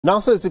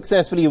NASA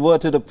successfully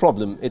averted a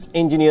problem. Its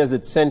engineers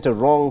had sent a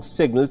wrong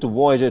signal to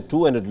Voyager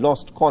 2 and had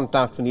lost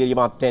contact for nearly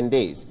about 10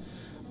 days.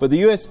 But the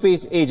US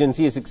Space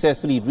Agency has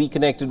successfully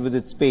reconnected with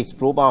its space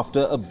probe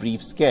after a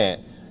brief scare.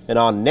 And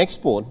our next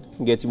report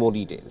gets you more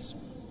details.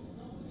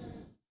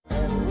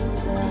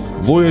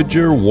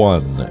 Voyager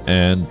 1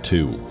 and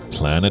 2,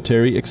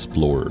 planetary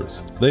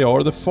explorers. They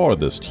are the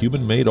farthest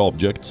human-made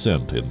objects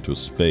sent into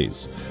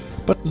space.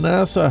 But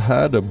NASA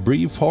had a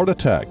brief heart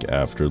attack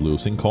after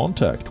losing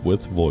contact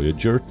with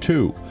Voyager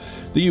 2.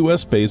 The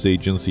US Space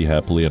Agency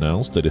happily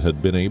announced that it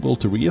had been able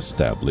to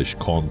re-establish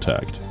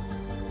contact.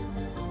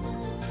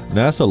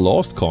 NASA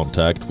lost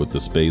contact with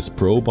the space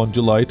probe on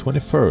July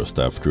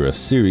 21st after a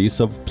series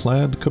of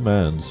planned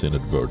commands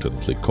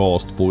inadvertently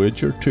caused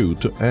Voyager 2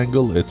 to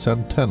angle its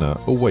antenna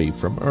away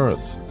from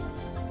Earth.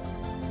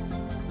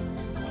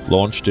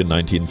 Launched in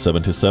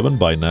 1977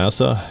 by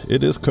NASA,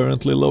 it is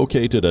currently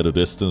located at a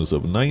distance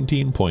of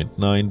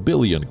 19.9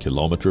 billion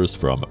kilometers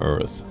from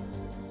Earth.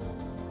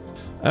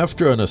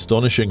 After an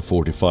astonishing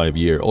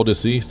 45-year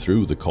odyssey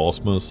through the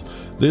cosmos,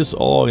 this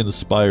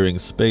awe-inspiring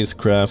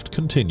spacecraft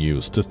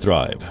continues to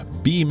thrive,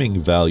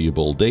 beaming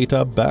valuable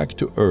data back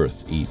to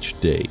Earth each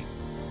day.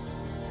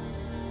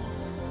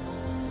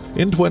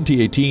 In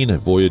 2018,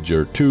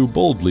 Voyager 2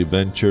 boldly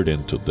ventured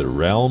into the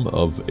realm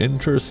of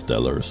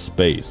interstellar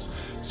space,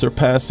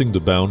 surpassing the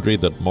boundary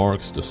that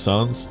marks the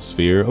Sun's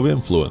sphere of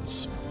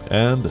influence,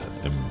 and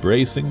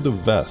embracing the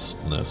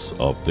vastness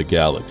of the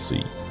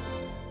galaxy.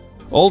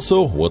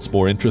 Also, what's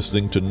more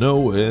interesting to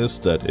know is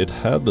that it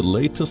had the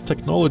latest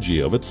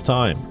technology of its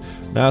time.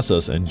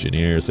 NASA's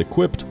engineers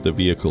equipped the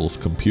vehicle's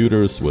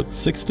computers with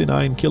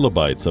 69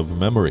 kilobytes of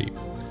memory.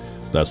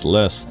 That's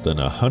less than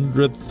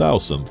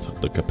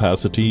 100,000th the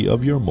capacity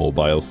of your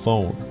mobile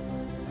phone.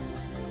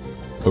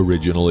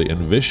 Originally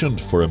envisioned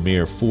for a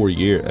mere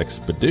 4-year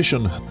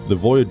expedition, the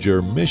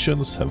Voyager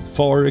missions have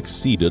far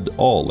exceeded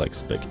all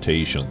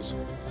expectations,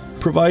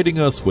 providing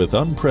us with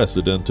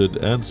unprecedented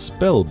and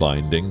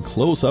spellbinding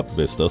close-up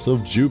vistas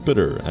of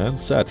Jupiter and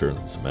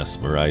Saturn's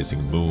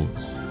mesmerizing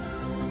moons.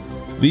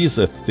 These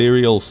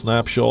ethereal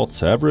snapshots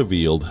have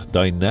revealed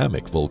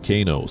dynamic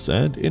volcanoes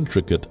and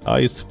intricate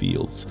ice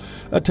fields,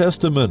 a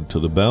testament to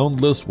the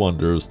boundless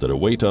wonders that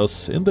await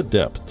us in the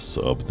depths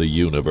of the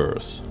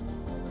universe.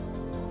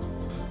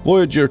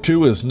 Voyager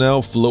 2 is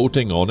now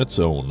floating on its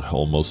own,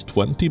 almost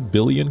 20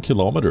 billion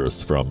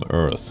kilometers from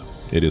Earth.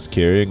 It is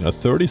carrying a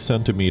 30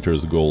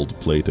 centimeters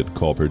gold-plated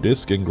copper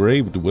disc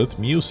engraved with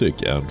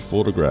music and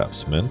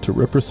photographs meant to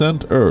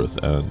represent Earth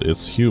and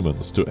its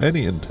humans to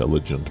any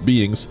intelligent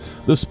beings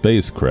the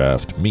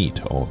spacecraft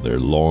meet on their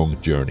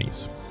long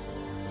journeys.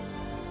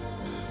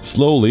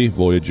 Slowly,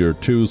 Voyager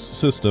 2's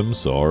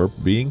systems are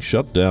being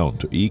shut down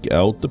to eke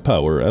out the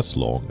power as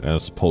long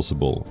as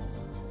possible.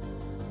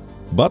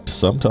 But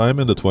sometime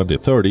in the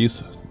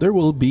 2030s, there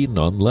will be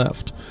none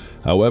left.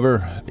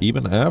 However,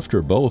 even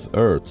after both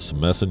Earth's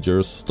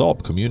messengers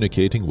stop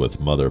communicating with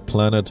Mother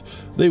Planet,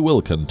 they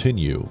will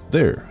continue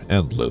their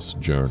endless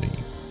journey.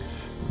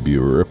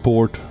 Bureau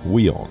Report,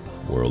 WION,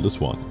 World is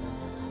One.